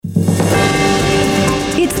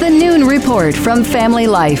Report from Family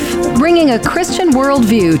Life, bringing a Christian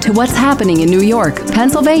worldview to what's happening in New York,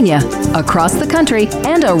 Pennsylvania, across the country,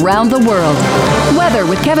 and around the world. Weather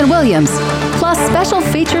with Kevin Williams, plus special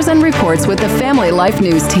features and reports with the Family Life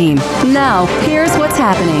News team. Now, here's what's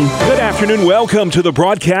happening. Good afternoon. Welcome to the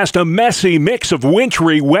broadcast. A messy mix of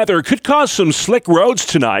wintry weather could cause some slick roads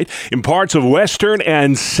tonight in parts of western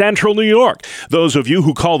and central New York. Those of you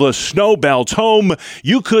who call the snow belt home,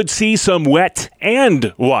 you could see some wet and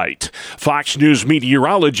white. Fox News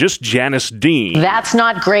meteorologist Janice Dean. That's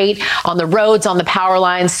not great on the roads, on the power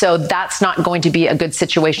lines, so that's not going to be a good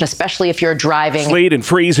situation, especially if you're driving. Sleet and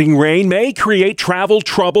freezing rain may create travel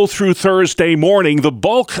trouble through Thursday morning. The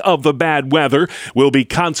bulk of the bad weather will be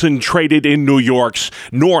concentrated in New York's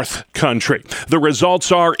North Country. The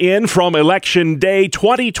results are in from Election Day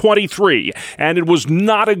 2023, and it was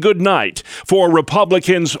not a good night for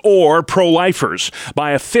Republicans or pro-lifers.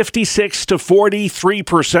 By a 56 to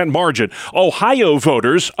 43% margin, Ohio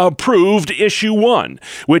voters approved Issue 1,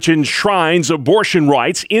 which enshrines abortion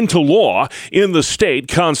rights into law in the state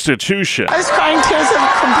constitution. I was crying tears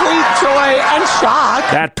of complete joy and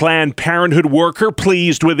shock. That Planned Parenthood worker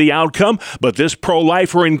pleased with the outcome, but this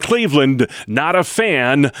pro-lifer in Cleveland not a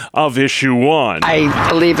fan of Issue 1. I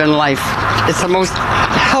believe in life. It's the most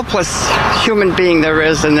helpless human being there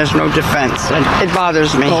is, and there's no defense. And it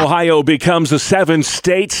bothers me. Ohio becomes the seventh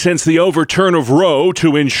state since the overturn of Roe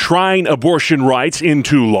to enshrine abortion rights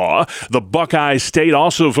into law. The Buckeye State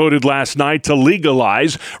also voted last night to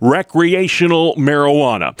legalize recreational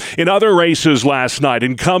marijuana. In other races last night,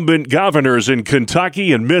 incumbent governors in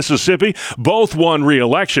Kentucky and Mississippi both won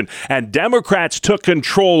re-election, and Democrats took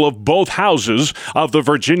control of both houses of the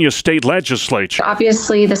Virginia state legislature.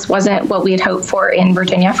 Obviously, this wasn't what we had hoped for in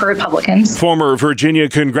Virginia for Republicans. Former Virginia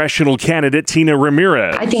congressional candidate Tina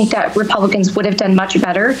Ramirez. I think that Republicans would have done much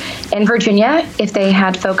better in Virginia if they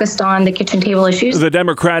had focused on the kitchen table issues. The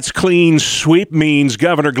Democrats' clean sweep means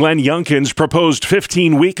Governor Glenn Youngkin's proposed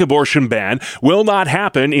 15-week abortion ban will not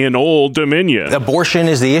happen in Old Dominion. Abortion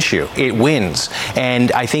is the issue. It wins.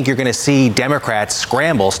 And I think you're going to see Democrats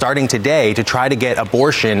scramble starting today to try to get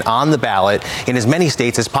abortion on the ballot in as many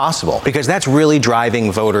states as possible, because that's really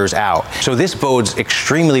driving voters out. So this bodes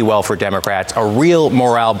extremely well for Democrats, a real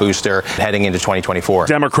morale booster heading into 2024.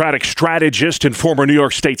 Democratic strategist and former New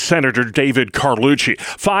York State Senator David Carlucci.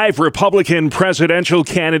 5 Republican presidential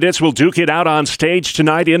candidates will duke it out on stage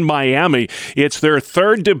tonight in Miami. It's their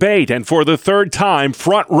third debate, and for the third time,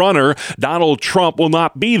 front-runner Donald Trump will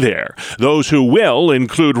not be there. Those who will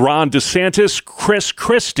include Ron DeSantis, Chris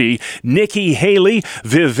Christie, Nikki Haley,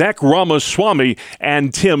 Vivek Ramaswamy,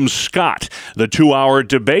 and Tim Scott. The 2-hour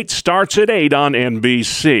debate starts at 8 on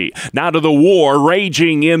NBC. Now to the war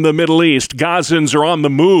raging in the Middle East. Gazans are on the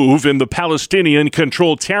move in the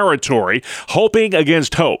Palestinian-controlled territory, hoping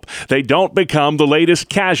against hope they don't become the latest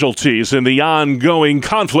casualties in the ongoing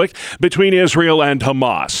conflict between Israel and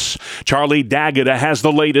Hamas. Charlie D'Agata has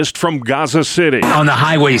the latest from Gaza City. On the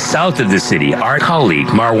highway south of the city, our colleague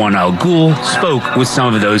Marwan Al-Ghul spoke with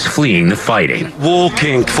some of those fleeing the fighting.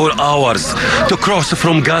 Walking for hours to cross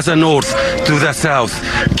from Gaza north to the south,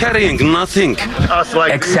 carrying nothing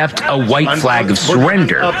except a white flag of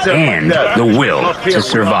surrender and the will to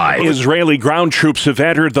survive. Israeli ground troops have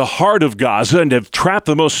entered the heart of Gaza and have trapped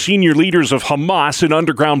the most senior leaders of Hamas in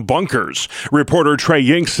underground bunkers. Reporter Trey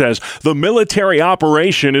Yink says the military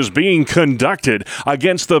operation is being conducted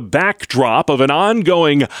against the backdrop of an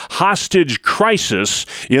ongoing hostage crisis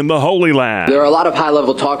in the Holy Land. There are a lot of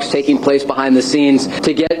high-level talks taking place behind the scenes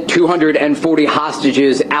to get 240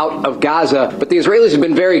 hostages out of Gaza, but the Israelis have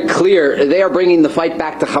been very clear. They are bringing the fight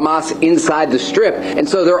back to Hamas inside the Strip, and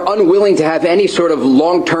so they're unwilling to have any sort of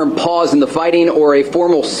long-term pause in the fighting or a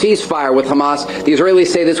formal ceasefire with Hamas. The Israelis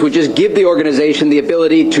say this would just give the organization the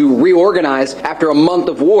ability to reorganize after a month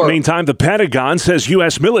of war. Meantime, the Pentagon says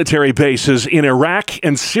U.S. military bases in Iraq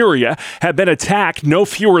and Syria have been attacked no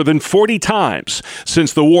fewer than 40 times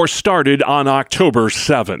since the war started on October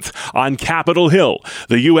 7th. On Capitol Hill,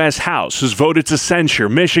 the U.S. House has voted to censure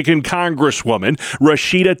Michigan Congresswoman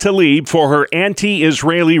Rashida Tlaib for her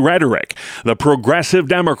anti-Israeli rhetoric. The progressive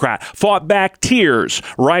Democrat fought back tears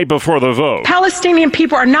right before the vote. Palestinian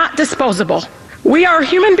people are not disposable. We are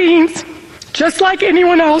human beings, just like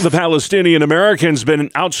anyone else. The Palestinian American's been an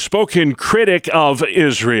outspoken critic of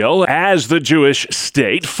Israel as the Jewish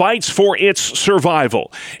state fights for its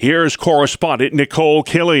survival. Here's correspondent Nicole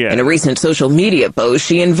Killian. In a recent social media post,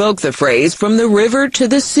 she invoked the phrase "from the river to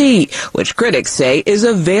the sea," which critics say is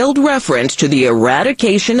a veiled reference to the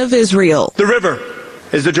eradication of Israel. The river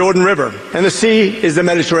is the Jordan River, and the sea is the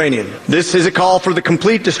Mediterranean. This is a call for the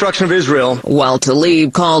complete destruction of Israel. While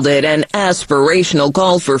Tlaib called it an aspirational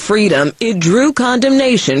call for freedom, it drew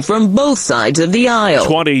condemnation from both sides of the aisle.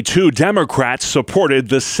 22 Democrats supported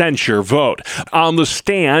the censure vote. On the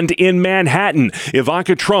stand in Manhattan,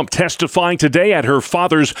 Ivanka Trump testifying today at her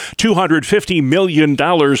father's $250 million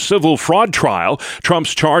civil fraud trial.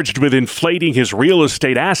 Trump's charged with inflating his real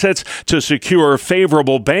estate assets to secure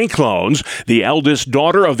favorable bank loans. The eldest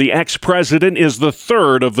daughter of the ex-president is the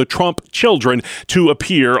third of the Trump children to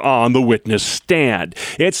appear on the witness stand.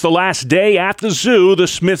 It's the last day at the zoo, the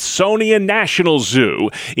Smithsonian National Zoo,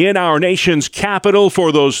 in our nation's capital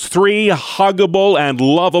for those three huggable and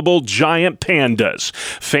lovable giant pandas.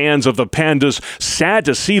 Fans of the pandas sad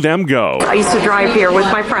to see them go. I used to drive here with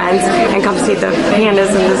my friends and come see the pandas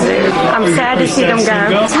in the zoo. I'm sad to see them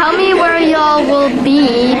go. Tell me where y'all will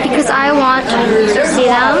be because I want to see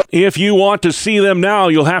them. If you want to see them now,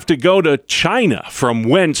 you'll have to go to China, from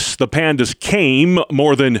whence the pandas came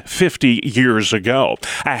more than 50 years ago.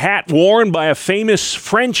 A hat worn by a famous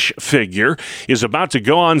French figure is about to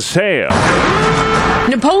go on sale.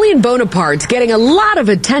 Napoleon Bonaparte's getting a lot of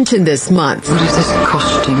attention this month. What is this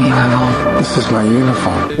costume you have on? This is my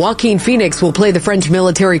uniform. Joaquin Phoenix will play the French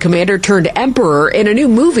military commander turned emperor in a new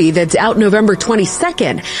movie that's out November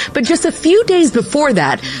 22nd. But just a few days before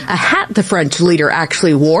that, a hat the French leader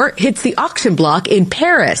actually wore hits the auction block in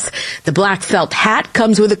Paris. The black felt hat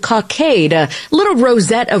comes with a cockade, a little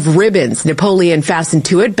rosette of ribbons Napoleon fastened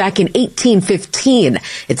to it back in 1815.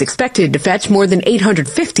 It's expected to fetch more than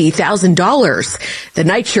 $850,000. The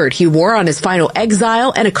nightshirt he wore on his final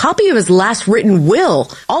exile and a copy of his last written will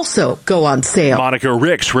also go on sale. Monica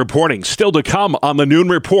Ricks reporting. Still to come on the Noon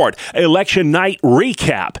Report. Election night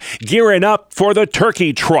recap. Gearing up for the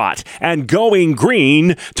turkey trot and going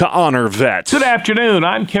green to honor vets. Good afternoon.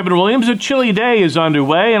 I'm Kevin Williams. A chilly day is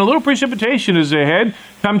underway and a little precipitation is ahead.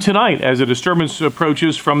 Come tonight as a disturbance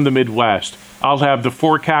approaches from the Midwest. I'll have the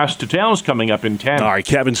forecast details coming up in 10. All right,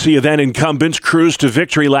 Kevin, see you then. Incumbents cruised to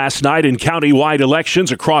victory last night in countywide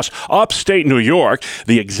elections across upstate New York.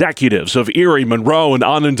 The executives of Erie, Monroe, and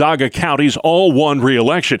Onondaga counties all won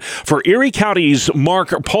re-election. For Erie County's Mark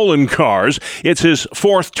Poloncarz, it's his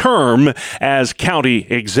fourth term as county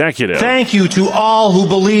executive. Thank you to all who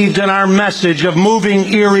believed in our message of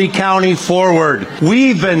moving Erie County forward.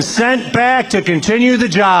 We've been sent back to continue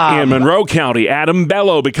the job. In Monroe County, Adam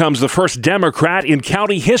Bello becomes the first Democrat in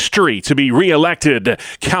county history to be re-elected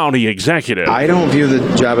county executive. I don't view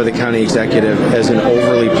the job of the county executive as an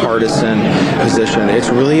overly partisan position. It's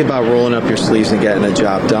really about rolling up your sleeves and getting the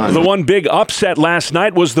job done. The one big upset last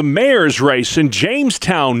night was the mayor's race in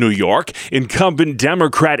Jamestown, New York. Incumbent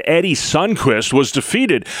Democrat Eddie Sundquist was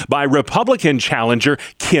defeated by Republican challenger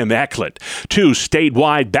Kim Eklund. Two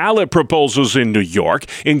statewide ballot proposals in New York,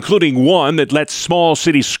 including one that lets small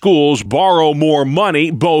city schools borrow more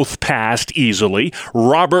money, both passed easily.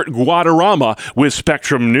 Robert Guadarrama with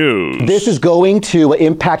Spectrum News. This is going to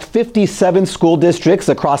impact 57 school districts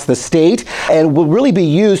across the state and will really be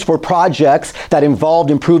used for projects that involved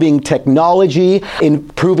improving technology,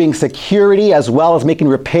 improving security, as well as making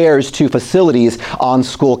repairs to facilities on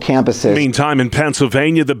school campuses. Meantime, in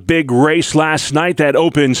Pennsylvania, the big race last night, that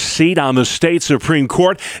open seat on the state Supreme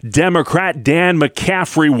Court, Democrat Dan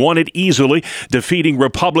McCaffrey won it easily, defeating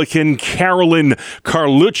Republican Carolyn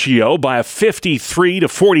Carluccio by a 53 to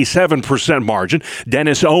 47% margin.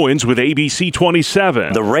 Dennis Owens with ABC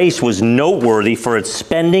 27. The race was noteworthy for its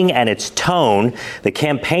spending and its tone. The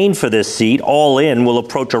campaign for this seat, all in, will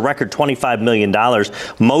approach a record $25 million,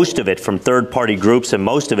 most of it from third-party groups and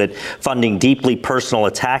most of it funding deeply personal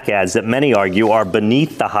attack ads that many argue are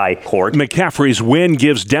beneath the high court. McCaffrey's win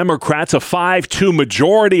gives Democrats a 5-2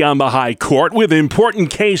 majority on the high court, with important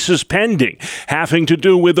cases pending having to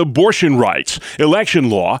do with abortion rights, election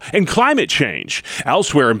law, and climate change.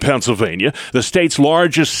 Elsewhere in Pennsylvania, the state's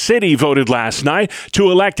largest city voted last night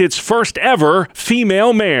to elect its first ever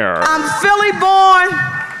female mayor. I'm Philly born,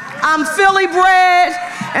 I'm Philly bred,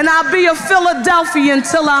 and I'll be a Philadelphian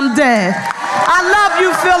until I'm dead. I love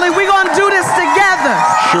you, Philly. We're going to do this together.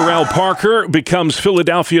 Sherelle Parker becomes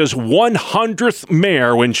Philadelphia's 100th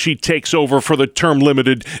mayor when she takes over for the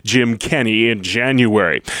term-limited Jim Kenney in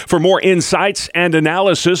January. For more insights and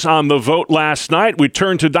analysis on the vote last night, we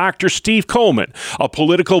turn to Dr. Steve Coleman, a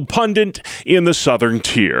political pundit in the Southern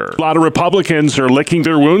Tier. A lot of Republicans are licking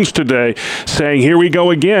their wounds today, saying, here we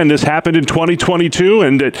go again. This happened in 2022,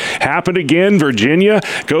 and it happened again. Virginia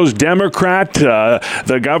goes Democrat.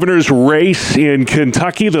 The governor's race in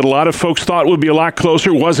Kentucky that a lot of folks thought would be a lot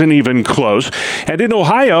closer wasn't isn't even close. And in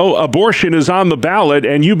Ohio, abortion is on the ballot,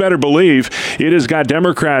 and you better believe it has got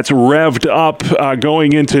Democrats revved up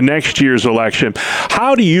going into next year's election.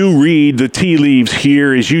 How do you read the tea leaves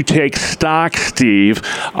here as you take stock, Steve,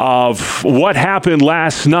 of what happened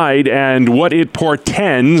last night and what it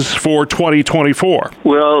portends for 2024?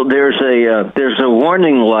 Well, there's a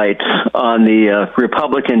warning light on the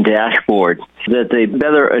Republican dashboard that they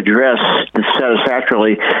better address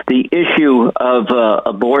satisfactorily the issue of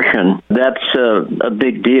abortion. That's a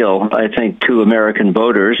big deal, I think, to American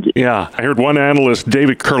voters. Yeah, I heard one analyst,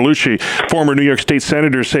 David Carlucci, former New York State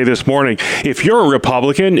Senator, say this morning, if you're a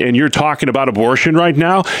Republican and you're talking about abortion right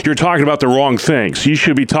now, you're talking about the wrong things. You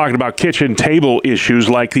should be talking about kitchen table issues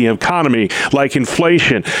like the economy, like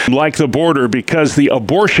inflation, like the border, because the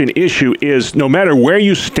abortion issue is, no matter where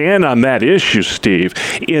you stand on that issue, Steve,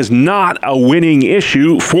 is not a winning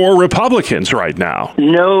issue for Republicans right now.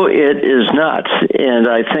 No, it is not. And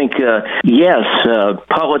I think, yes,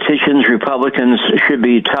 politicians, Republicans should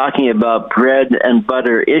be talking about bread and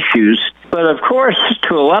butter issues. But of course,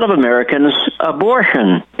 to a lot of Americans,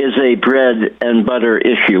 abortion is a bread and butter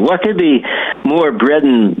issue. What could be more bread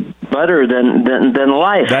and butter than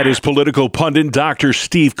life? That is political pundit Dr.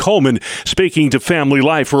 Steve Coleman speaking to Family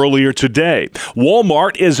Life earlier today.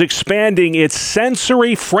 Walmart is expanding its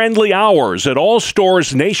sensory-friendly hours at all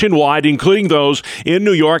stores nationwide, including those in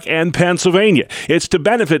New York and Pennsylvania. It's to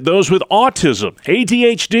benefit those with autism,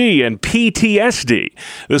 ADHD, and PTSD.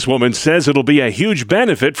 This woman says it'll be a huge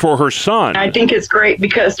benefit for her son. I think it's great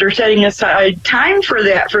because they're setting aside time for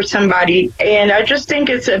that for somebody, and I just think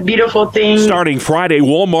it's a beautiful thing. Starting Friday,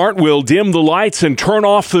 Walmart will dim the lights and turn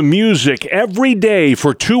off the music every day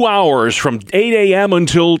for 2 hours from 8 a.m.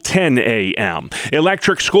 until 10 a.m.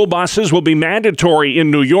 Electric school buses will be mandatory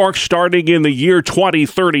in New York starting in the year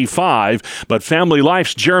 2035, but Family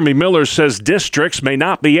Life's Jeremy Miller says districts may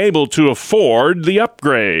not be able to afford the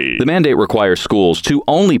upgrade. The mandate requires schools to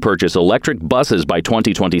only purchase electric buses by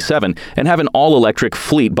 2027 and have an all-electric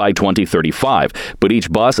fleet by 2035. But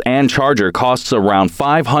each bus and charger costs around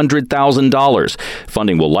 $500,000.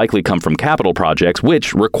 Funding will likely come from capital projects,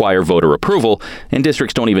 which require voter approval, and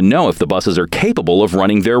districts don't even know if the buses are capable of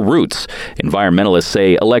running their routes. Environmentalists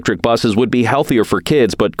say electric buses would be healthier for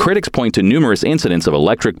kids, but critics point to numerous incidents of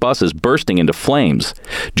electric buses bursting into flames.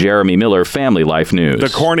 Jeremy Miller, Family Life News. The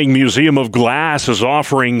Corning Museum of Glass is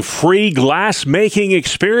offering free glass-making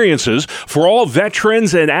experiences for all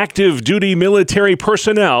veterans and active duty military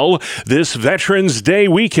personnel this Veterans Day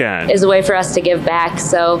weekend. Is a way for us to give back,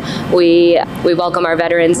 so we welcome our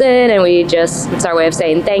veterans in, and it's our way of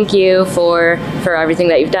saying thank you for everything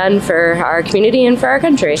that you've done for our community and for our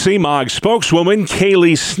country. CMOG spokeswoman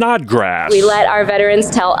Kaylee Snodgrass. We let our veterans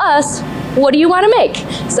tell us, what do you want to make?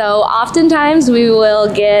 So oftentimes we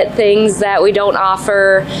will get things that we don't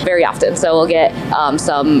offer very often. So we'll get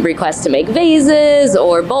some requests to make vases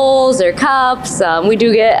or bowls or cups. We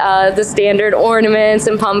do get the standard ornaments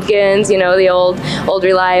and pumpkins, the old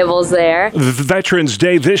reliables there. Veterans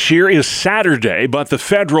Day this year is Saturday, but the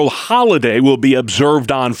federal holiday will be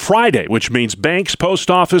observed on Friday, which means banks, post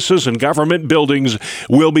offices, and government buildings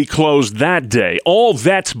will be closed that day. All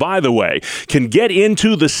vets, by the way, can get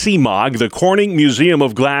into the CMOG, the Corning Museum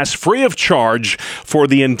of Glass, free of charge for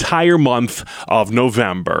the entire month of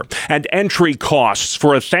November. And entry costs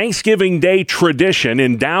for a Thanksgiving Day tradition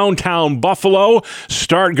in downtown Buffalo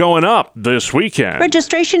start going up this weekend.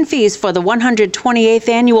 Registration fees for the 128th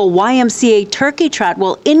annual YMCA Turkey Trot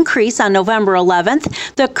will increase on November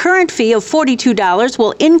 11th. The current fee of $42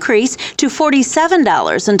 will increase to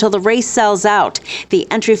 $47 until the race sells out. The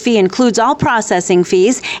entry fee includes all processing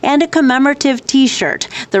fees and a commemorative T-shirt.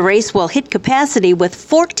 The race will hit capacity with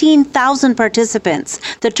 14,000 participants.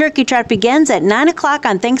 The Turkey Trot begins at 9 o'clock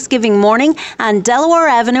on Thanksgiving morning on Delaware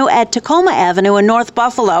Avenue at Tacoma Avenue in North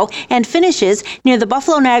Buffalo and finishes near the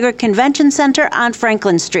Buffalo Niagara Convention Center on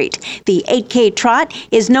Franklin Street. The 8K Trot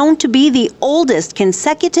is known to be the oldest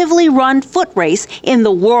consecutively run foot race in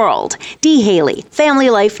the world. Dee Haley, Family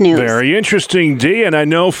Life News. Very interesting, Dee, and I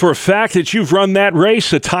know for a fact that you've run that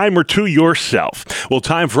race a time or two yourself. Well,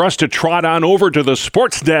 time for us to trot on over to the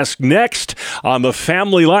sports desk next on the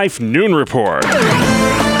Family Life Noon Report.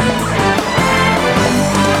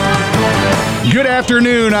 Good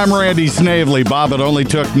afternoon, I'm Randy Snavely. Bob, it only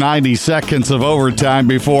took 90 seconds of overtime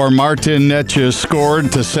before Martin Netjes scored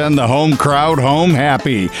to send the home crowd home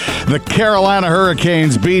happy. The Carolina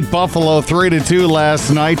Hurricanes beat Buffalo 3-2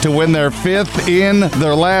 last night to win their fifth in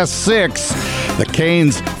their last six. The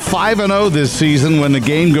Canes 5-0 this season when the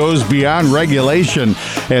game goes beyond regulation.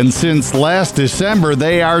 And since last December,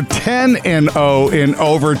 they are 10-0 in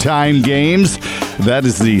overtime games. That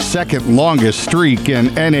is the second longest streak in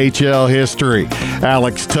NHL history.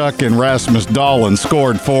 Alex Tuch and Rasmus Dahlin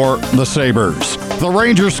scored for the Sabres. The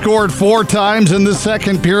Rangers scored 4 times in the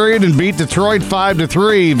second period and beat Detroit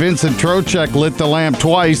 5-3. Vincent Trocheck lit the lamp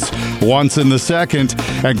twice, once in the second.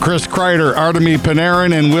 And Chris Kreider, Artemi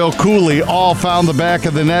Panarin, and Will Cooley all found the back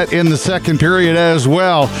of the net in the second period as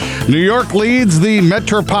well. New York leads the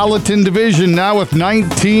Metropolitan Division now with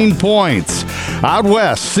 19 points. Out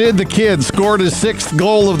west, Sid the Kid scored his 6th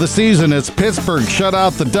goal of the season as Pittsburgh shut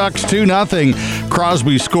out the Ducks 2-0.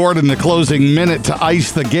 Crosby scored in the closing minute to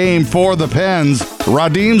ice the game for the Pens.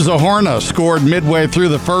 Radim Zohorna scored midway through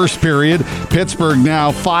the first period. Pittsburgh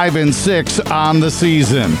now 5-6 on the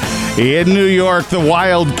season. In New York, the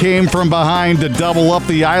Wild came from behind to double up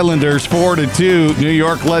the Islanders 4-2. New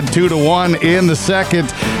York led 2-1 in the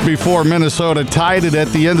second before Minnesota tied it at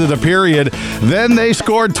the end of the period. Then they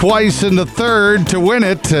scored twice in the third to win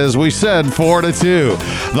it, as we said,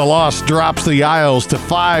 4-2. The loss drops the Isles to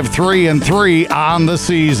 5-3-3 on the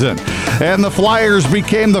season. And the Flyers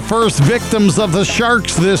became the first victims of the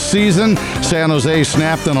Sharks this season. San Jose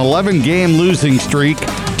snapped an 11-game losing streak,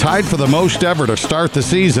 tied for the most ever to start the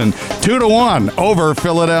season, 2-1 over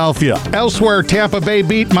Philadelphia. Elsewhere, Tampa Bay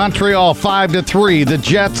beat Montreal 5-3. The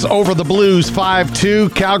Jets over the Blues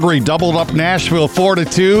 5-2. Calgary doubled up Nashville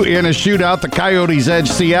 4-2 in a shootout. The Coyotes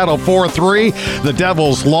edged Seattle 4-3. The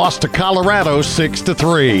Devils lost to Colorado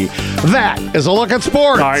 6-3. That is a look at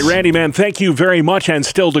sports. All right, Randy, man, thank you very much. And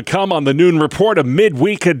still to come on the Noon Report, a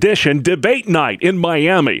midweek edition, debate night in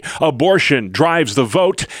Miami. Abortion drives the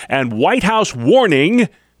vote, and White House warning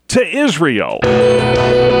to Israel.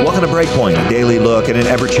 Welcome to Breakpoint, a daily look at an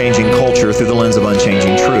ever-changing culture through the lens of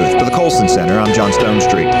unchanging truth. For the Colson Center, I'm John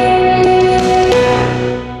Stonestreet.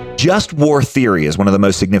 Just war theory is one of the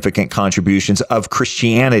most significant contributions of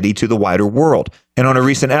Christianity to the wider world. And on a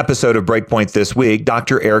recent episode of Breakpoint this week,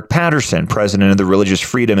 Dr. Eric Patterson, president of the Religious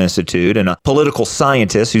Freedom Institute and a political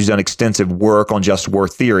scientist who's done extensive work on just war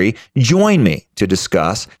theory, joined me to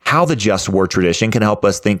discuss how the just war tradition can help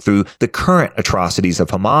us think through the current atrocities of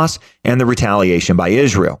Hamas and the retaliation by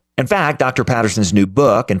Israel. In fact, Dr. Patterson's new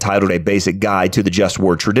book, entitled A Basic Guide to the Just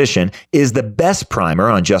War Tradition, is the best primer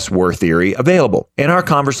on just war theory available. In our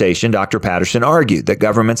conversation, Dr. Patterson argued that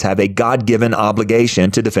governments have a God-given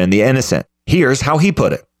obligation to defend the innocent. Here's how he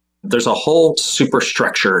put it. There's a whole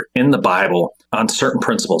superstructure in the Bible on certain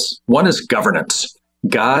principles. One is governance.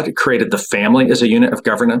 God created the family as a unit of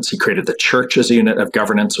governance. He created the church as a unit of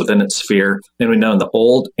governance within its sphere. And we know in the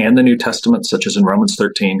Old and the New Testament, such as in Romans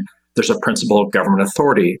 13, there's a principle of government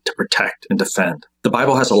authority to protect and defend. The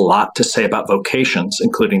Bible has a lot to say about vocations,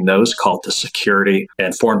 including those called to security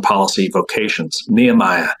and foreign policy vocations.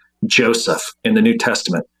 Nehemiah, Joseph in the New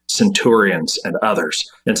Testament, centurions, and others.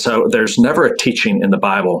 And so there's never a teaching in the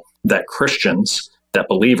Bible that Christians, that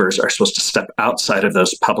believers are supposed to step outside of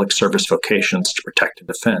those public service vocations to protect and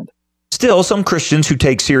defend. Still, some Christians who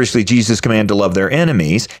take seriously Jesus' command to love their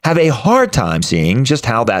enemies have a hard time seeing just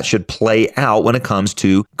how that should play out when it comes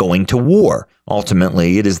to going to war.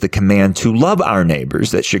 Ultimately, it is the command to love our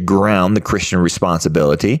neighbors that should ground the Christian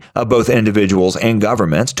responsibility of both individuals and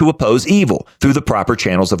governments to oppose evil through the proper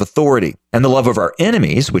channels of authority. And the love of our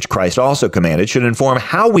enemies, which Christ also commanded, should inform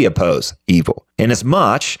how we oppose evil.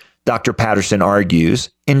 Inasmuch, Dr. Patterson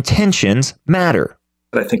argues, intentions matter.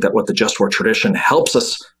 I think that what the just war tradition helps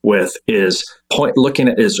us with is looking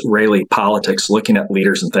at Israeli politics, looking at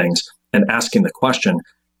leaders and things, and asking the question,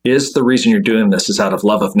 is the reason you're doing this is out of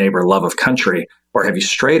love of neighbor, love of country, or have you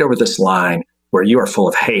strayed over this line where you are full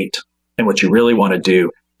of hate, and what you really want to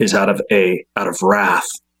do is out of wrath,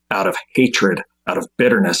 out of hatred, out of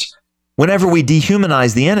bitterness? Whenever we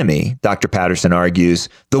dehumanize the enemy, Dr. Patterson argues,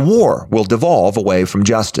 the war will devolve away from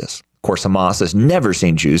justice. Of course, Hamas has never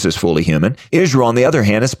seen Jews as fully human. Israel, on the other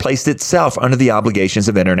hand, has placed itself under the obligations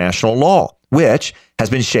of international law, which has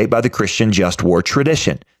been shaped by the Christian just war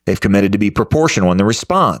tradition. They've committed to be proportional in the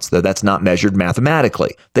response, though that's not measured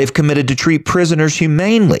mathematically. They've committed to treat prisoners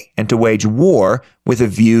humanely and to wage war with a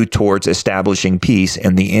view towards establishing peace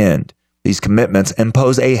in the end. These commitments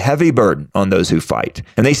impose a heavy burden on those who fight,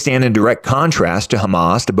 and they stand in direct contrast to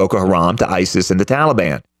Hamas, to Boko Haram, to ISIS, and the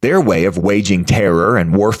Taliban. Their way of waging terror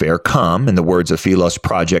and warfare come, in the words of Philos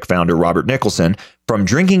Project founder Robert Nicholson, from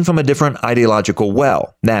drinking from a different ideological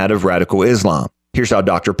well, that of radical Islam. Here's how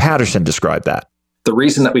Dr. Patterson described that. The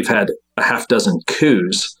reason that we've had a half dozen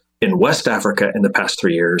coups in West Africa in the past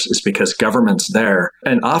 3 years is because governments there,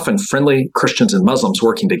 and often friendly Christians and Muslims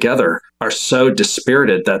working together, are so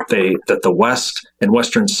dispirited that the West and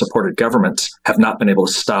Western-supported governments have not been able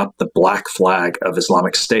to stop the black flag of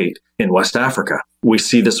Islamic State in West Africa. We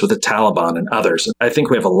see this with the Taliban and others. I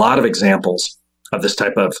think we have a lot of examples of this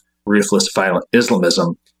type of ruthless, violent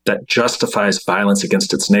Islamism that justifies violence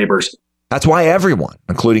against its neighbors. That's why everyone,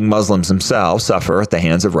 including Muslims themselves, suffer at the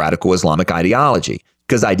hands of radical Islamic ideology,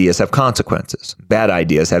 because ideas have consequences. Bad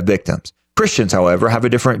ideas have victims. Christians, however, have a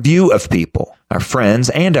different view of people, our friends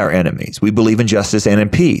and our enemies. We believe in justice and in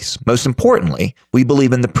peace. Most importantly, we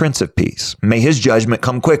believe in the Prince of Peace. May his judgment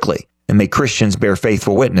come quickly, and may Christians bear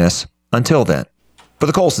faithful witness until then. For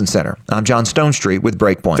the Colson Center, I'm John Stonestreet with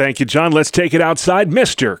Breakpoint. Thank you, John. Let's take it outside.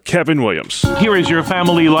 Mr. Kevin Williams. Here is your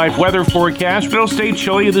family life weather forecast. It'll stay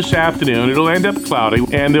chilly this afternoon. It'll end up cloudy,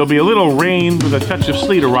 and there'll be a little rain with a touch of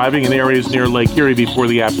sleet arriving in areas near Lake Erie before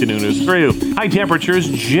the afternoon is through. High temperatures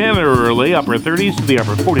generally upper 30s to the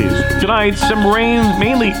upper 40s. Tonight, some rain,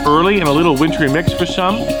 mainly early and a little wintry mix for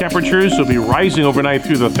some. Temperatures will be rising overnight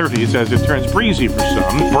through the 30s as it turns breezy for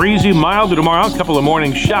some. Breezy, mild tomorrow, a couple of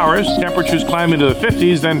morning showers. Temperatures climb into the 50s,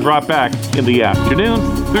 then drop back in the afternoon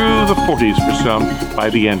through the 40s for some by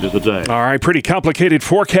the end of the day. All right, pretty complicated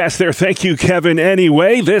forecast there. Thank you, Kevin.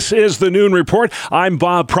 Anyway, this is the Noon Report. I'm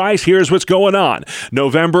Bob Price. Here's what's going on.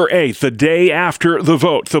 November 8th, the day after the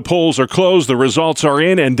vote. The polls are closed, the results are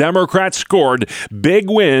in, and Democrats scored big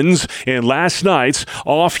wins in last night's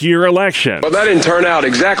off-year election. Well, that didn't turn out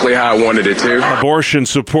exactly how I wanted it to. Abortion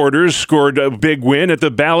supporters scored a big win at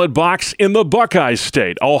the ballot box in the Buckeye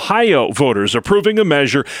State. Ohio voters approving a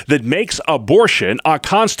measure that makes abortion a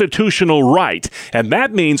constitutional right, and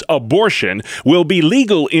that means abortion will be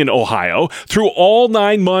legal in Ohio through all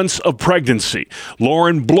 9 months of pregnancy.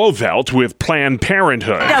 Lauren Blovelt with Planned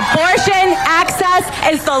Parenthood. Abortion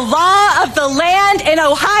access is the law of the land in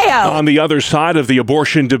Ohio. On the other side of the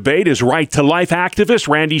abortion debate is right-to-life activist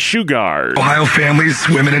Randy Shugart. Ohio families,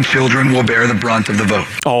 women, and children will bear the brunt of the vote.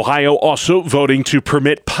 Ohio also voting to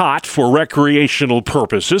permit pot for recreational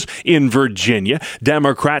purposes. In Virginia,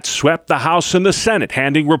 Democrats swept the House and the Senate,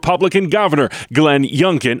 handing Republican Governor Glenn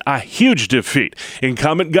Youngkin a huge defeat.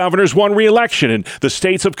 Incumbent governors won re-election in the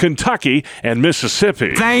states of Kentucky and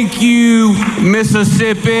Mississippi. Thank you,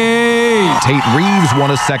 Mississippi. Tate Reeves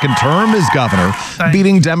won a second term as governor,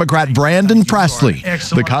 beating Democrat Brandon Presley,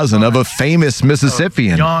 the cousin of a famous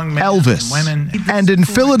Mississippian, Elvis. And in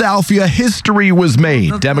Philadelphia, history was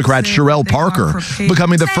made. Democrat Sherelle Parker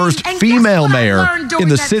becoming the first female mayor in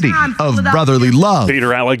the city of brotherly love.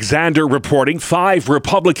 Peter Alexander reporting 5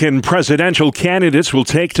 Republican presidential candidates will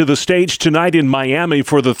take to the stage tonight in Miami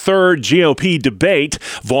for the third GOP debate.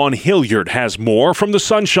 Vaughn Hilliard has more from the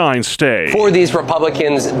Sunshine State. For these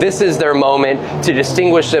Republicans, this is their moment to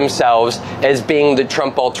distinguish themselves as being the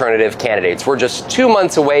Trump alternative candidates. We're just 2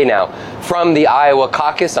 months away now from the Iowa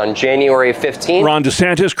caucus on January 15th. Ron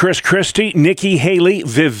DeSantis, Chris Christie, Nikki Haley,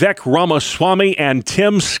 Vivek Ramaswamy, and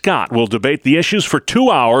Tim Scott will debate the issues for 2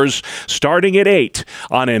 hours starting at 8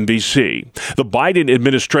 on NBC. The Biden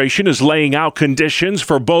administration is laying out conditions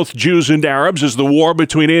for both Jews and Arabs as the war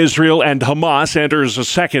between Israel and Hamas enters a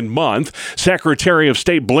second month. Secretary of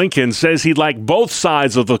State Blinken says he'd like both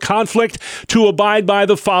sides of the conflict to abide by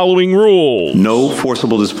the following rules. No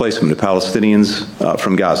forcible displacement of Palestinians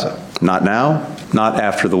from Gaza. Not now, not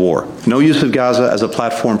after the war. No use of Gaza as a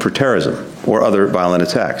platform for terrorism or other violent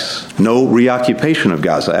attacks. No reoccupation of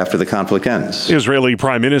Gaza after the conflict ends. Israeli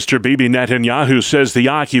Prime Minister Bibi Netanyahu says the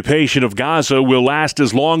occupation of Gaza will last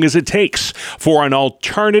as long as it takes for an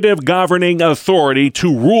alternative governing authority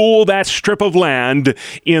to rule that strip of land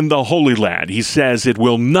in the Holy Land. He says it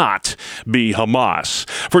will not be Hamas.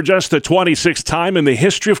 For just the 26th time in the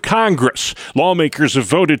history of Congress, lawmakers have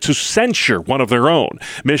voted to censure one of their own.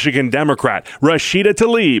 Michigan Democrat Rashida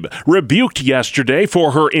Tlaib rebuked yesterday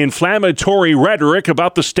for her inflammatory rhetoric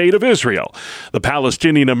about the state of Israel. The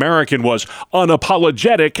Palestinian American was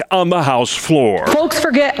unapologetic on the House floor. Folks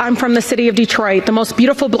forget I'm from the city of Detroit, the most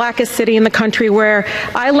beautiful, blackest city in the country, where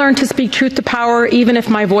I learned to speak truth to power even if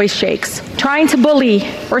my voice shakes. Trying to bully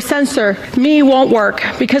or censor me won't work,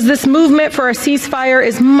 because this movement for a ceasefire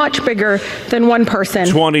is much bigger than one person.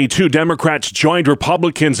 22 Democrats joined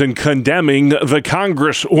Republicans in condemning the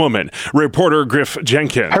Congresswoman. Reporter Griff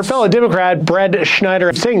Jenkins. Her fellow Democrat Brad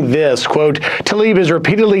Schneider saying this, quote, Tlaib has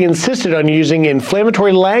repeatedly insisted on using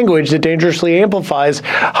inflammatory language that dangerously amplifies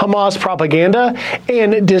Hamas propaganda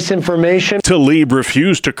and disinformation. Tlaib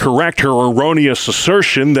refused to correct her erroneous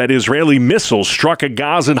assertion that Israeli missiles struck a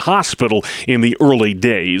Gazan hospital in the early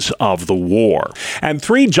days of the war. And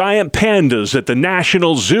 3 giant pandas at the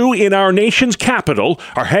National Zoo in our nation's capital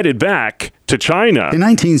are headed back to China. In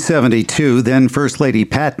 1972, then First Lady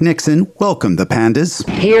Pat Nixon welcomed the pandas.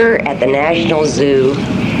 Here at the National Zoo,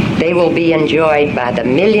 they will be enjoyed by the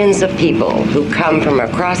millions of people who come from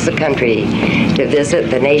across the country to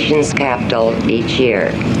visit the nation's capital each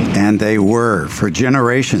year. And they were for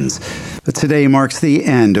generations. But today marks the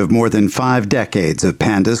end of more than 5 decades of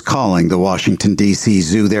pandas calling the Washington, D.C.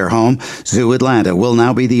 Zoo their home. Zoo Atlanta will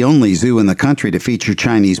now be the only zoo in the country to feature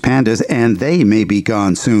Chinese pandas, and they may be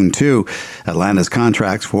gone soon, too. Atlanta's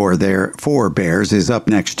contracts for their 4 bears is up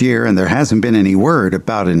next year, and there hasn't been any word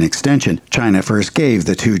about an extension. China first gave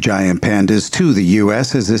the 2 giant pandas to the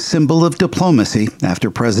U.S. as a symbol of diplomacy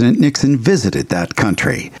after President Nixon visited that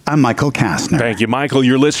country. I'm Michael Kastner. Thank you, Michael.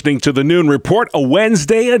 You're listening to the Noon Report, a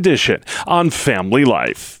Wednesday edition on Family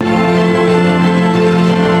Life.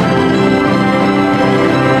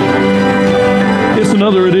 It's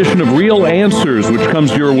another edition of Real Answers, which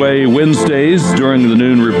comes your way Wednesdays during the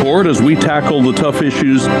Noon Report as we tackle the tough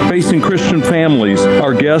issues facing Christian families.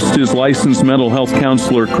 Our guest is licensed mental health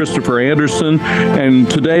counselor Christopher Anderson,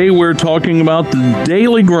 and today we're talking about the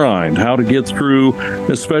daily grind, how to get through,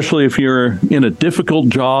 especially if you're in a difficult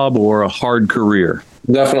job or a hard career.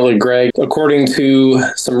 Definitely, Greg. According to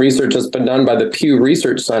some research that's been done by the Pew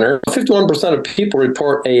Research Center, 51% of people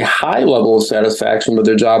report a high level of satisfaction with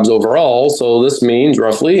their jobs overall. So this means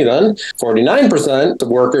roughly then 49% of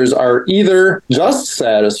workers are either just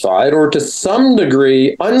satisfied or to some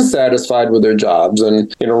degree unsatisfied with their jobs.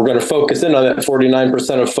 And, we're going to focus in on that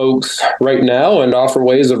 49% of folks right now and offer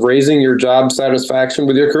ways of raising your job satisfaction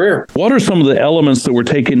with your career. What are some of the elements that were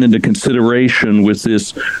taken into consideration with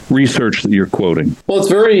this research that you're quoting? Well, it's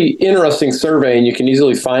a very interesting survey, and you can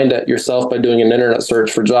easily find it yourself by doing an internet search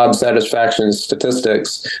for job satisfaction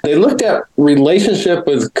statistics. They looked at relationship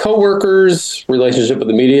with coworkers, relationship with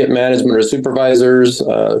immediate management or supervisors,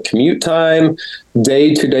 commute time,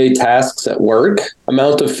 day-to-day tasks at work,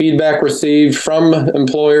 amount of feedback received from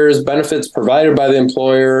employers, benefits provided by the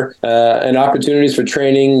employer, and opportunities for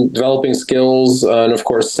training, developing skills, and of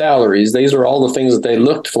course, salaries. These are all the things that they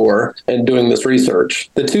looked for in doing this research.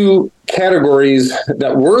 The 2 categories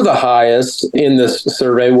that were the highest in this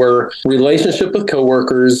survey were relationship with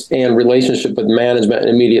coworkers and relationship with management and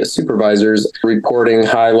immediate supervisors, reporting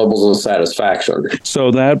high levels of satisfaction.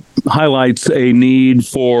 So that highlights a need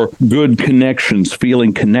for good connections,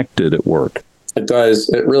 feeling connected at work. It does.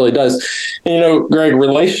 It really does. And, Greg,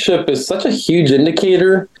 relationship is such a huge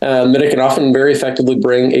indicator that it can often very effectively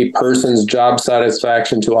bring a person's job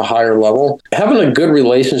satisfaction to a higher level. Having a good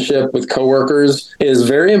relationship with coworkers is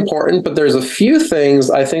very important, but there's a few things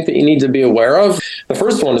I think that you need to be aware of. The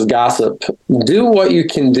first one is gossip. Do what you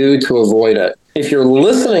can do to avoid it. If you're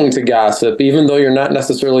listening to gossip, even though you're not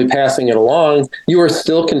necessarily passing it along, you are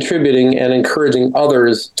still contributing and encouraging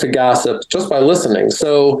others to gossip just by listening.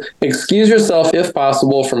 So excuse yourself, if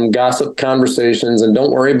possible, from gossip conversations, and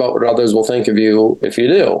don't worry about what others will think of you if you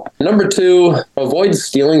do. Number 2, avoid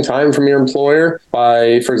stealing time from your employer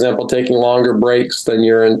by, for example, taking longer breaks than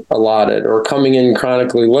you're allotted, or coming in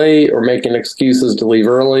chronically late, or making excuses to leave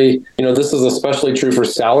early. This is especially true for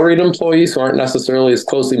salaried employees who aren't necessarily as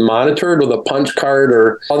closely monitored with a punch card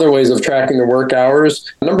or other ways of tracking their work hours.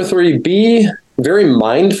 Number 3, be very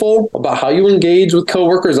mindful about how you engage with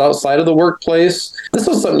coworkers outside of the workplace. This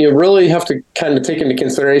is something you really have to kind of take into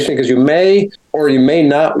consideration because you may or you may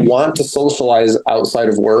not want to socialize outside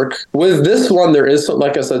of work. With this one, there is,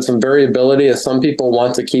 like I said, some variability as some people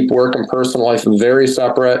want to keep work and personal life very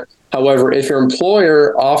separate. However, if your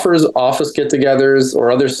employer offers office get-togethers or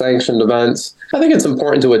other sanctioned events, I think it's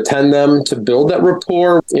important to attend them to build that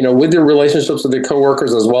rapport, with your relationships with your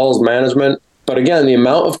coworkers as well as management. But again, the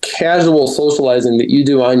amount of casual socializing that you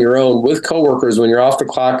do on your own with coworkers when you're off the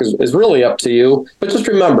clock is really up to you. But just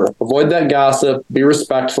remember, avoid that gossip, be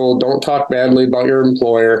respectful, don't talk badly about your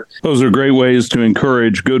employer. Those are great ways to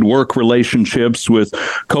encourage good work relationships with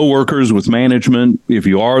coworkers, with management. If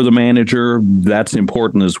you are the manager, that's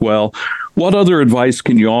important as well. What other advice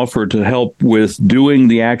can you offer to help with doing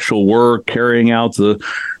the actual work, carrying out the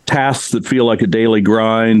tasks that feel like a daily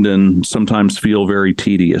grind and sometimes feel very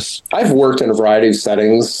tedious? I've worked in a variety of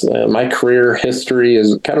settings. My career history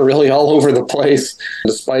is kind of really all over the place.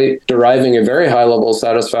 Despite deriving a very high level of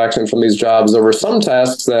satisfaction from these jobs, there were some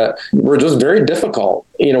tasks that were just very difficult.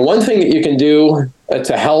 One thing that you can do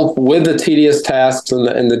to help with the tedious tasks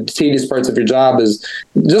and the tedious parts of your job is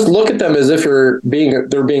just look at them as if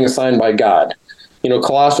they're being assigned by God.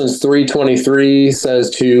 Colossians 3:23 says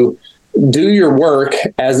to do your work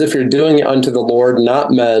as if you're doing it unto the Lord,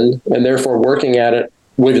 not men, and therefore working at it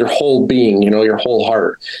with your whole being, your whole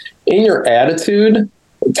heart. In your attitude,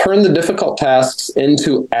 turn the difficult tasks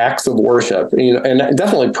into acts of worship, and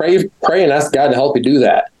definitely pray and ask God to help you do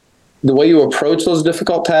that. The way you approach those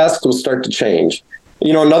difficult tasks will start to change.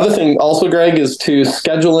 Another thing also, Greg, is to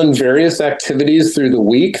schedule in various activities through the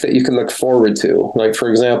week that you can look forward to. Like, for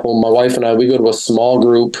example, my wife and I, we go to a small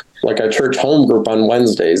group like a church home group on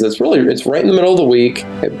Wednesdays. It's right in the middle of the week.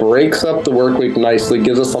 It breaks up the work week nicely,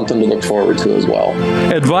 gives us something to look forward to as well.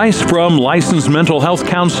 Advice from licensed mental health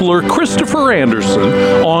counselor Christopher Anderson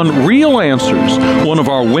on Real Answers, one of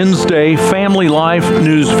our Wednesday Family Life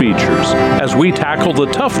news features, as we tackle the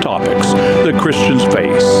tough topics that Christians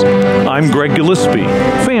face. I'm Greg Gillespie,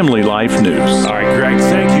 Family Life News. All right, Greg,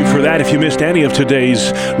 thank you for that. If you missed any of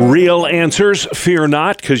today's Real Answers, fear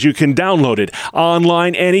not, because you can download it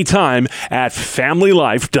online anytime at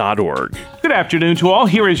familylife.org. Good afternoon to all.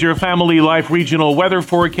 Here is your Family Life regional weather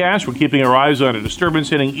forecast. We're keeping our eyes on a disturbance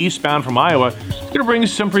heading eastbound from Iowa. It's going to bring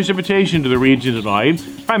some precipitation to the region tonight.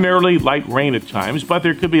 Primarily light rain at times, but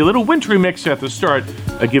there could be a little wintry mix at the start,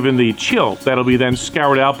 given the chill. That'll be then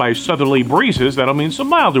scoured out by southerly breezes. That'll mean some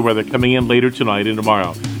milder weather coming in later tonight and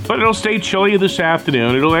tomorrow. But it'll stay chilly this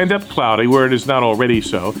afternoon. It'll end up cloudy where it is not already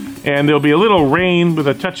so. And there'll be a little rain with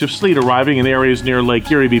a touch of sleet arriving in areas near Lake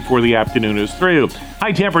Erie before the afternoon is through.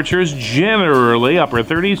 High temperatures generally upper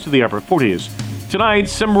 30s to the upper 40s. Tonight,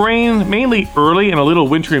 some rain, mainly early and a little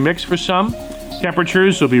wintry mix for some.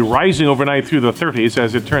 Temperatures will be rising overnight through the 30s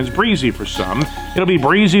as it turns breezy for some. It'll be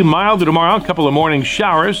breezy, mild tomorrow, a couple of morning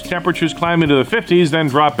showers. Temperatures climb into the 50s, then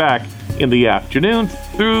drop back in the afternoon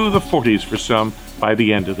through the 40s for some by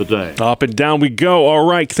the end of the day. Up and down we go. All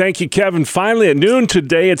right. Thank you, Kevin. Finally, at noon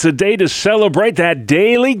today, it's a day to celebrate that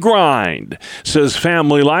daily grind, says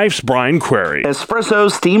Family Life's Brian Query.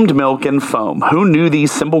 Espresso, steamed milk, and foam. Who knew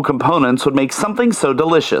these simple components would make something so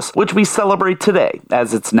delicious, which we celebrate today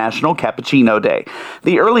as it's National Cappuccino Day.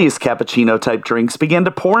 The earliest cappuccino-type drinks began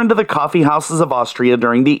to pour into the coffee houses of Austria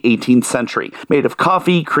during the 18th century, made of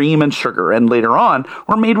coffee, cream, and sugar, and later on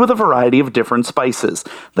were made with a variety of different spices.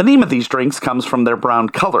 The name of these drinks comes from their brown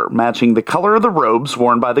color, matching the color of the robes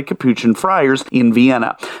worn by the Capuchin friars in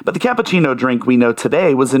Vienna. But the cappuccino drink we know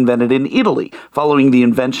today was invented in Italy, following the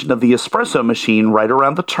invention of the espresso machine right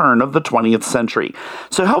around the turn of the 20th century.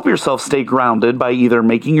 So help yourself stay grounded by either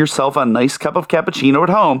making yourself a nice cup of cappuccino at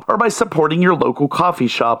home or by supporting your local coffee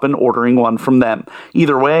shop and ordering one from them.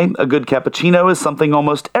 Either way, a good cappuccino is something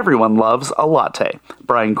almost everyone loves, a latte.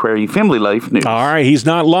 Brian Query, Family Life News. All right, he's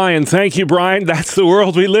not lying. Thank you, Brian. That's the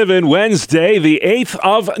world we live in. Wednesday, the 8th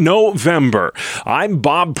of November. I'm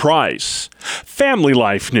Bob Price. Family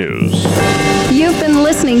Life News. You've been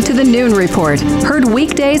listening to the Noon Report, heard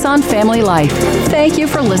weekdays on Family Life. Thank you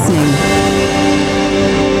for listening.